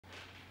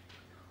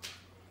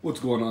What's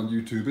going on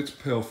YouTube? It's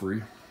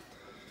Pelfrey,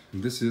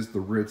 and this is the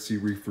Red Sea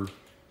Reefer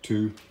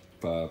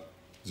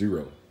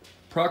 250.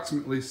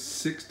 Approximately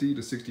 60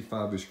 to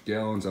 65-ish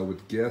gallons, I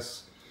would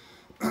guess.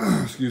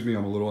 Excuse me,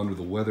 I'm a little under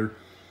the weather.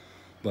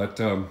 But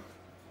I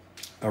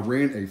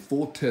ran a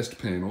full test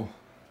panel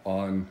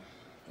on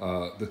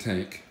the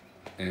tank,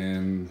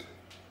 and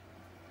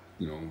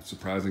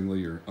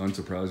surprisingly or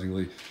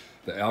unsurprisingly,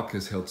 the alk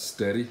has held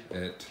steady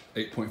at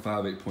 8.5,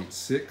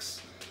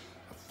 8.6.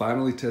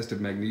 Finally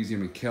tested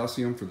magnesium and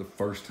calcium for the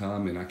first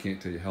time, and I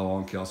can't tell you how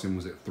long. Calcium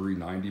was at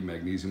 390,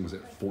 magnesium was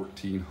at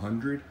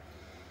 1400.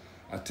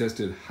 I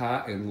tested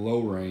high and low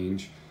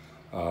range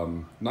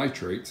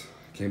nitrates,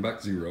 came back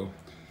 0.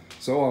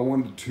 So I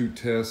wanted to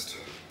test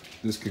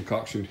this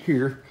concoction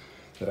here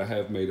that I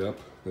have made up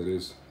that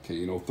is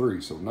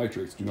KNO3, so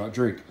nitrates do not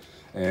drink.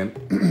 And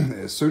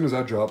as soon as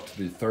I dropped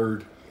the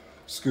third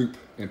scoop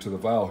into the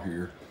vial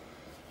here,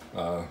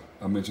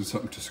 I mentioned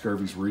something to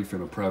Scurvy's Reef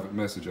in a private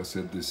message. I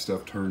said this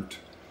stuff turned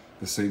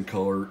the same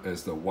color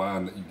as the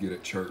wine that you get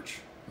at church.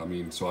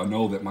 So I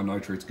know that my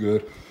nitrate's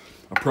good.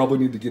 I probably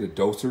need to get a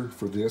doser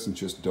for this and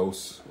just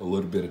dose a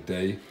little bit a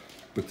day.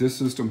 But this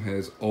system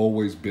has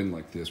always been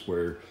like this,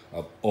 where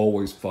I've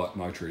always fought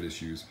nitrate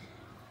issues.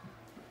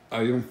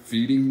 I am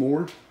feeding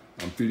more.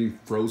 I'm feeding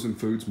frozen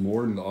foods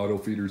more, and the auto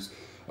feeders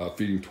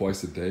feeding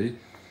twice a day.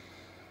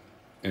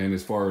 And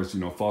as far as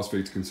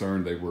phosphate's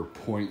concerned, they were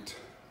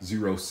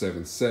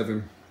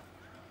 0.077.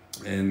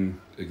 And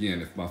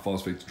again, if my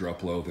phosphates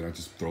drop low, then I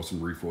just throw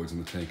some Reefoids in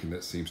the tank, and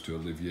that seems to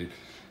alleviate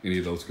any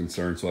of those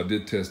concerns. So I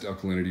did test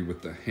alkalinity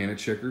with the Hanna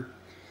checker.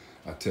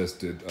 I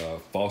tested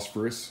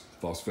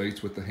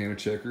phosphates with the Hanna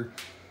checker,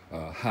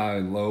 high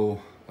and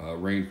low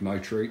range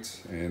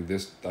nitrates. And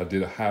this, I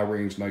did a high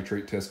range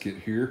nitrate test kit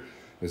here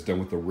that's done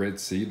with the Red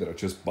Sea that I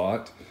just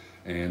bought.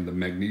 And the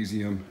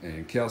magnesium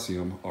and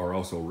calcium are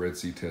also Red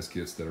Sea test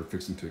kits that are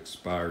fixing to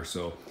expire.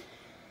 So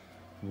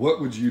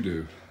what would you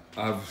do?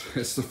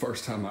 It's the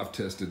first time I've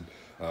tested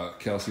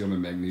calcium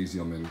and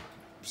magnesium in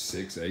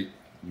 6, 8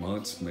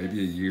 months, maybe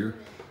a year.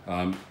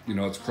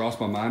 It's crossed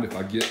my mind, if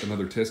I get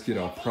another test kit,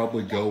 I'll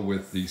probably go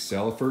with the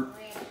Salifert,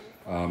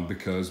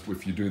 because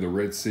if you do the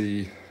Red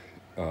Sea,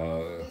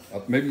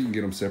 maybe you can get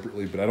them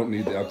separately, but I don't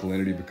need the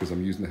alkalinity because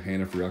I'm using the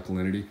Hanna for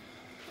alkalinity.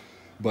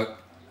 But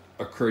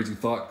a crazy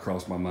thought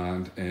crossed my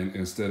mind, and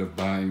instead of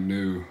buying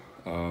new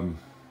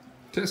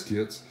test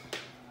kits,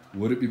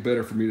 would it be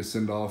better for me to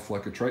send off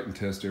like a Triton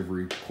test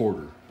every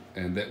quarter?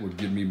 And that would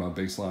give me my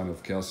baseline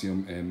of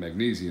calcium and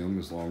magnesium,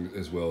 as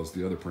well as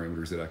the other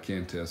parameters that I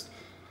can test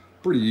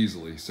pretty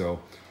easily. So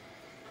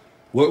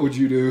what would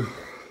you do?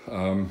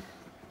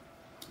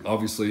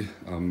 Obviously,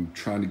 I'm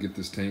trying to get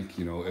this tank,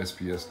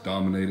 SPS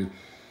dominated.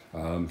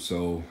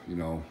 So,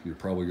 you're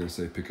probably going to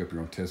say pick up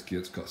your own test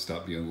kits,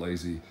 stop being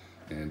lazy,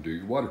 and do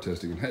your water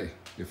testing. And hey,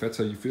 if that's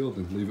how you feel,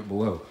 then leave it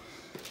below.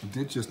 I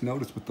did just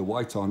notice with the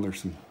whites on,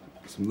 there's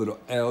some little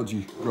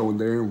algae growing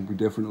there. We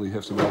definitely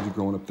have some algae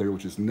growing up there,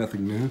 which is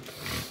nothing new.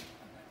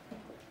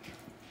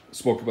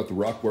 Spoke about the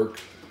rock work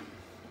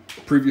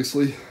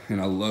previously, and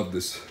I love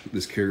this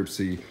carob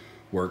sea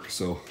work.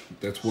 So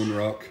that's one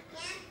rock,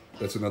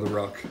 that's another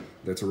rock,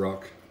 that's a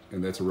rock,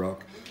 and that's a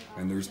rock.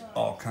 And there's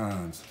all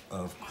kinds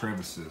of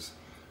crevices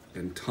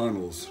and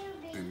tunnels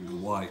and the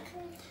like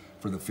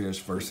for the fish,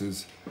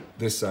 versus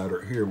this side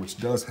right here, which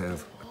does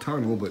have a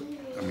tunnel, but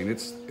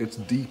it's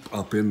deep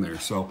up in there.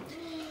 So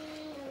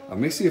I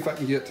may see if I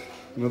can get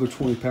another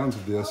 20 pounds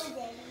of this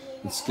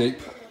and escape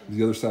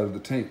the other side of the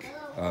tank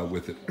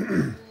with it.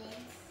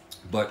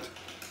 But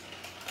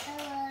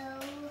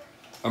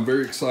I'm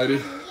very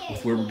excited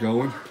with where we're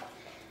going.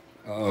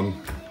 And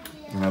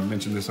I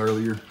mentioned this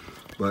earlier,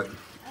 but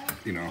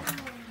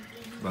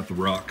about the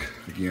rock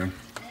again.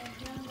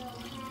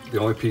 The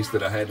only piece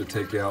that I had to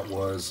take out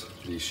was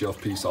the shelf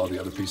piece. All the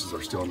other pieces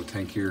are still in the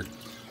tank here.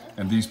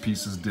 And these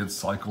pieces did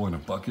cycle in a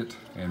bucket,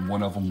 and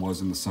one of them was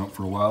in the sump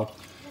for a while.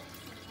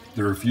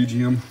 The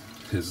refugium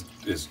is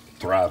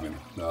thriving.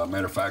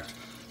 Matter of fact,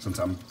 since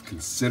I'm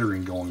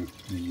considering going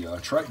the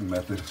Triton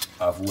method,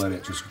 I've let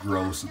it just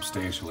grow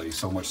substantially,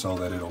 so much so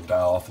that it'll die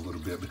off a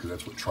little bit, because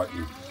that's what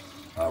Triton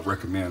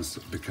recommends,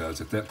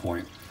 because at that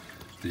point,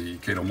 the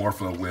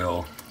chaeto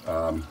will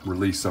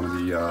release some of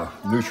the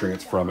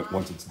nutrients from it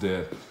once it's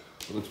dead.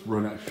 So let's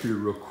run out here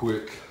real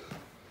quick.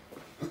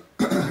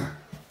 Again,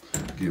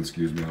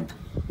 excuse me, I'm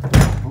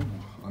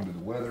under the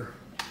weather.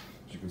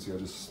 As you can see, I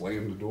just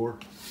slammed the door.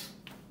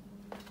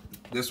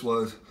 This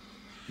was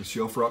the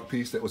shelf rock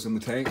piece that was in the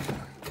tank,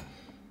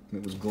 and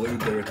it was glued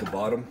there at the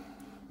bottom,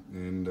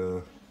 and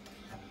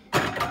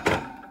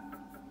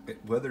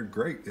it weathered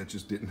great. It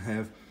just didn't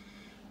have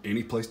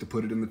any place to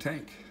put it in the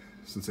tank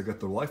since I got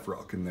the life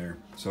rock in there.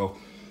 So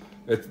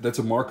that's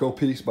a Marco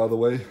piece, by the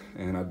way,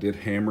 and I did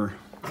hammer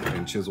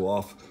and chisel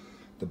off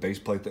the base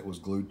plate that was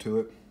glued to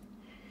it,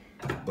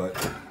 but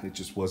it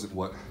just wasn't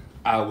what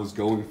I was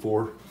going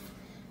for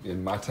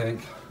in my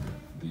tank.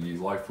 The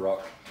life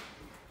rock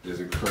is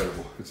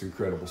incredible. It's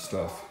incredible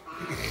stuff.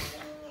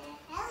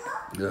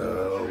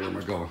 Where am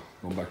I going?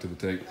 Going back to the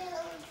tank.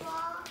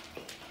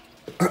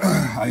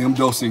 I am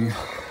dosing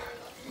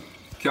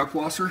Kalk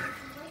washer.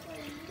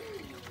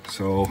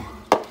 So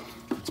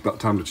it's about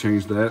time to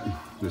change that.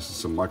 This is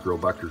some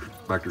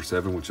Microbacter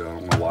 7, which I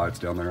don't know why it's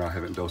down there. I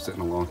haven't dosed it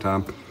in a long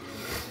time.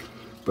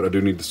 But I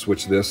do need to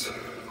switch this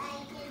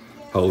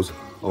hose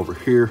over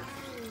here.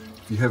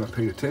 If you haven't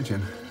paid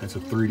attention, it's a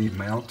 3D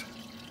mount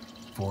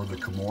for the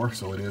Kamoer,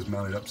 so it is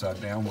mounted upside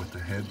down with the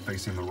head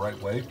facing the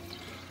right way.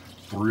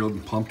 Thrilled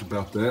and pumped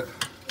about that.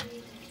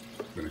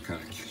 I'm gonna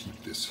kind of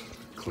keep this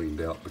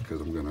cleaned out because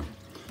I'm gonna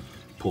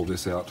pull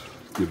this out,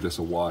 give this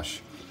a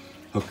wash,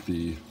 hook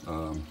the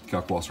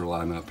Kalk washer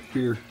line up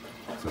here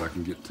so that I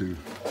can get to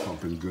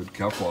pumping good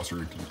Kalk washer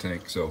into the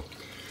tank. So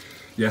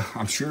yeah,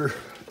 I'm sure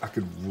I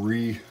could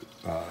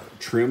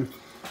trim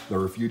the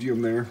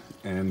refugium there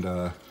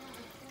and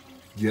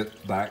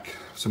get back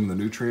some of the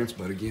nutrients,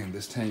 but again,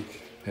 this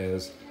tank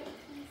has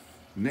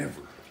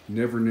never,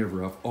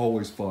 I've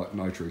always fought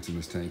nitrates in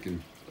this tank,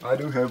 and I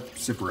do have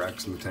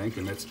Cyperax in the tank,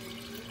 and that's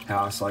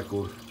how I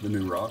cycle the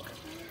new rock.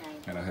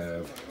 And I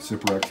have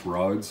Cyperax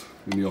rods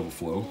in the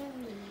overflow.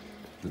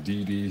 The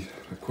DD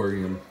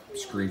aquarium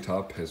screen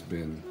top has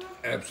been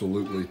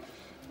absolutely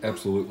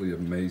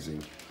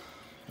amazing.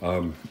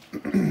 I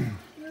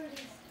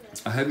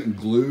haven't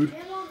glued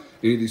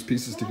any of these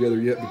pieces together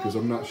yet because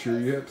I'm not sure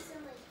yet.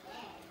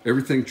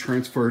 Everything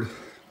transferred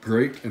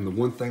great, and the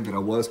one thing that I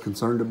was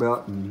concerned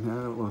about, and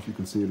I don't know if you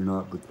can see it or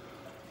not, but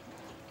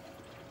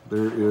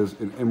there is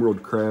an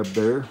emerald crab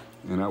there,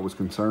 and I was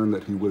concerned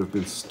that he would have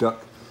been stuck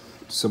to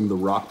some of the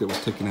rock that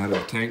was taken out of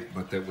the tank,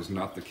 but that was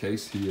not the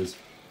case. He is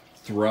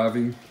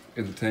thriving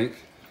in the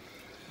tank.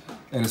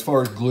 And as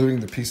far as gluing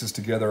the pieces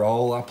together,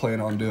 all I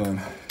plan on doing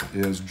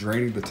is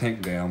draining the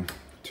tank down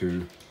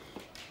to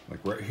like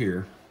right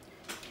here,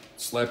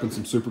 slapping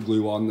some super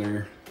glue on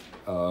there.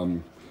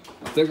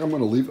 I think I'm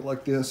going to leave it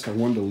like this. I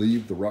wanted to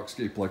leave the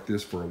rockscape like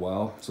this for a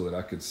while so that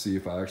I could see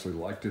if I actually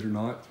liked it or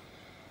not.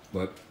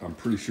 But I'm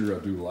pretty sure I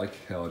do like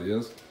how it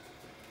is.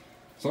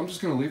 So I'm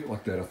just going to leave it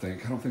like that, I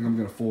think. I don't think I'm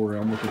going to fool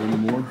around with it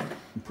anymore.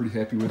 I'm pretty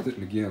happy with it.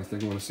 And again, I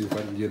think I want to see if I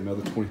can get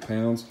another 20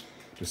 pounds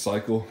to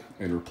cycle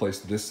and replace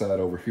this side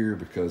over here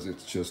because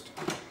it's just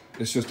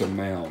a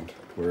mound.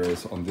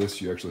 Whereas on this,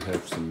 you actually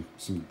have some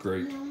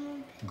great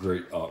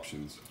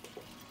options.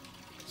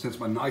 Since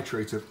my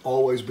nitrates have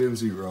always been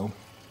 0,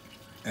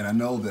 and I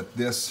know that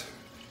this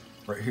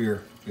right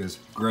here is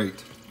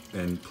great,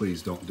 and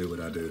please don't do what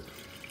I do.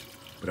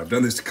 But I've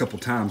done this a couple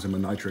times and my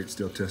nitrates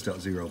still test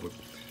out 0, but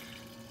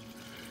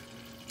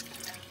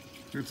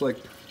it's like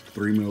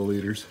 3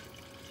 milliliters.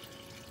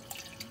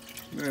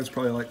 That's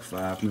probably like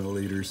 5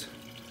 milliliters.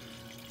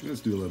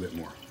 Let's do a little bit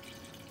more.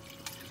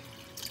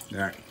 All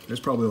right, there's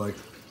probably like,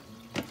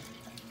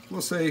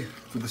 we'll say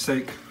for the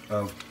sake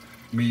of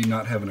me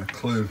not having a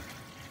clue,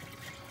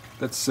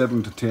 that's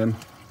 7 to 10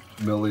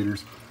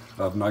 milliliters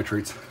of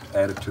nitrates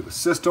added to the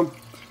system.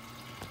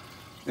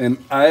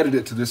 And I added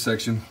it to this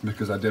section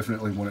because I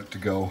definitely want it to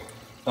go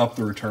up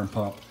the return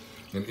pump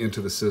and into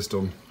the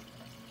system.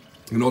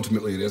 And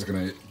ultimately it is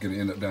gonna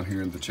end up down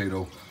here in the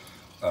chaeto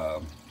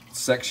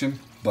section.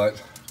 But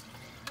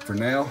for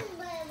now,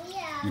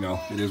 you know,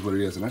 it is what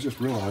it is. And I just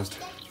realized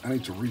I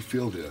need to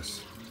refill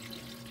this.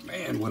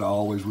 Man, what I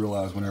always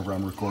realize whenever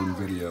I'm recording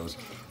videos.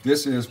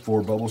 This is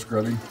for bubble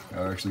scrubbing.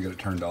 I actually got it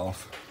turned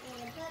off.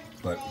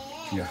 But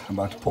yeah, I'm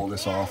about to pull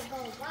this off.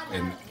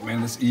 And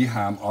man, this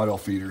Eheim auto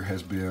feeder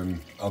has been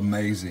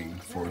amazing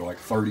for like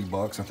 30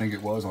 bucks, I think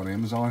it was, on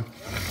Amazon.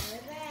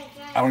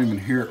 I don't even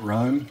hear it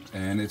run,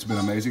 and it's been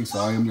amazing, so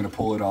I am gonna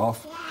pull it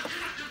off.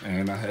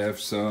 And I have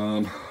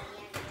some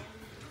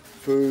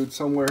food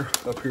somewhere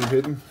up here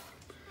hidden.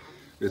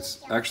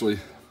 It's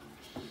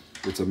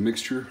a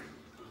mixture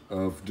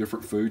of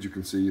different foods. You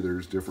can see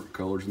there's different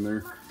colors in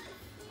there.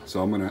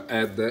 So I'm gonna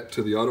add that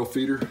to the auto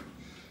feeder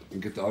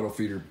and get the auto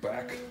feeder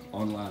back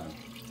online.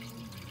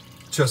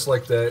 Just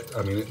like that.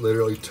 I mean, it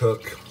literally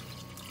took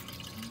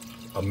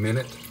a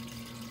minute.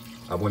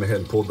 I went ahead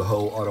and pulled the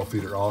whole auto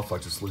feeder off. I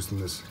just loosened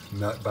this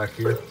nut back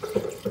here,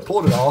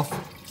 pulled it off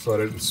so I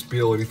didn't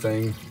spill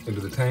anything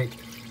into the tank,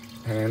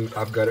 and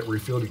I've got it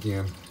refilled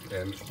again.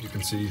 And you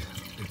can see,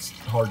 it's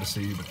hard to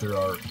see, but there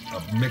are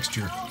a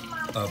mixture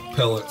of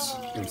pellets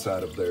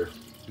inside of there.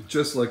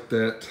 Just like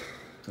that,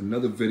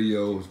 another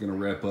video is gonna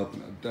wrap up,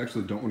 and I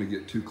actually don't wanna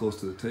get too close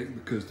to the tank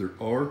because there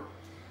are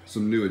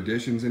some new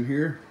additions in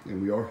here,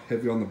 and we are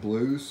heavy on the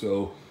blues,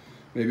 so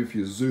maybe if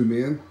you zoom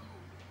in,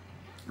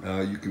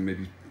 you can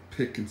maybe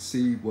pick and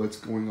see what's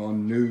going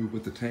on new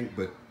with the tank.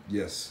 But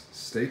yes,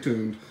 stay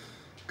tuned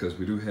because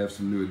we do have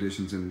some new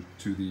additions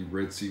into the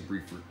Red Sea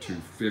Reefer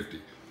 250.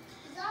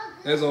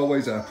 As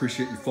always, I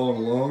appreciate you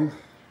following along.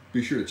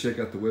 Be sure to check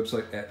out the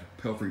website at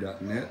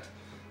pelfrey.net.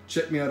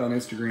 Check me out on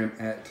Instagram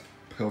at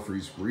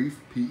pelfreysreef,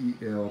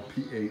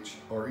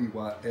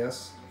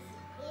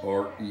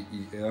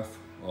 PELPHREYSREEF,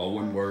 all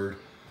one word.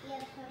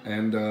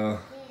 And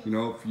you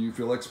know, if you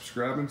feel like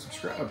subscribing,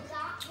 subscribe.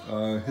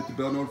 Hit the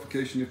bell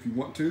notification if you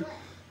want to.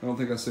 I don't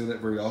think I say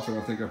that very often.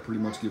 I think I pretty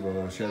much give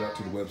a shout out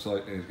to the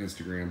website and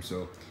Instagram.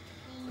 So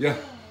yeah,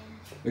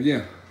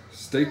 again,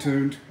 stay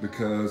tuned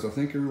because I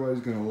think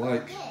everybody's gonna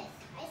like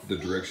the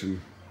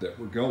direction that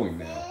we're going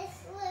now.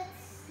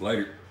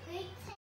 Later.